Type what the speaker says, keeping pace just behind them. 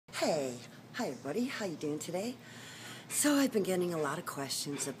Hey, hi everybody, how you doing today? So I've been getting a lot of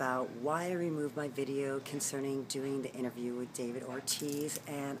questions about why I removed my video concerning doing the interview with David Ortiz,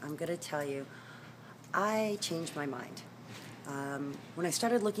 and I'm going to tell you, I changed my mind. When I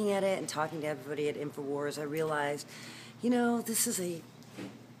started looking at it and talking to everybody at InfoWars, I realized, this is a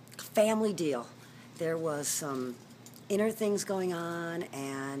family deal. There was some inner things going on,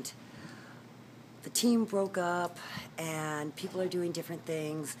 and the team broke up, and people are doing different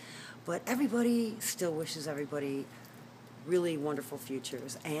things, but everybody still wishes everybody really wonderful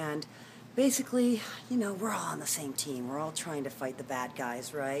futures. And basically, we're all on the same team. We're all trying to fight the bad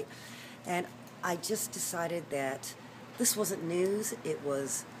guys, right? And I just decided that this wasn't news, it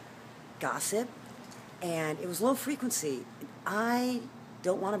was gossip, and it was low frequency. I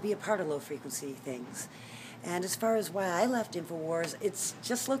don't want to be a part of low frequency things. And as far as why I left InfoWars, it's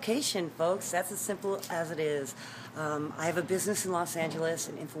just location, folks. That's as simple as it is. I have a business in Los Angeles,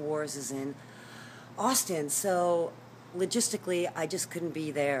 and InfoWars is in Austin. So logistically, I just couldn't be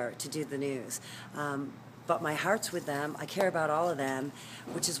there to do the news. But my heart's with them. I care about all of them,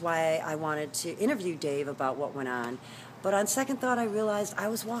 which is why I wanted to interview Dave about what went on. But on second thought, I realized I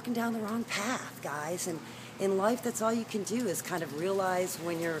was walking down the wrong path, guys. And in life, that's all you can do is kind of realize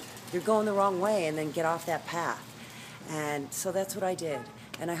when you're going the wrong way and then get off that path. And so that's what I did.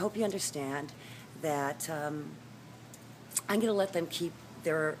 And I hope you understand that I'm going to let them keep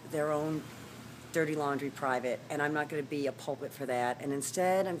their own dirty laundry private, and I'm not going to be a pulpit for that. And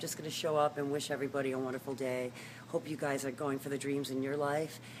instead, I'm just going to show up and wish everybody a wonderful day. Hope you guys are going for the dreams in your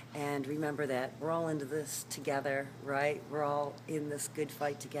life. And remember that we're all into this together, right? We're all in this good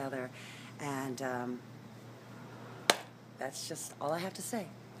fight together. And that's just all I have to say.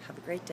 Have a great day.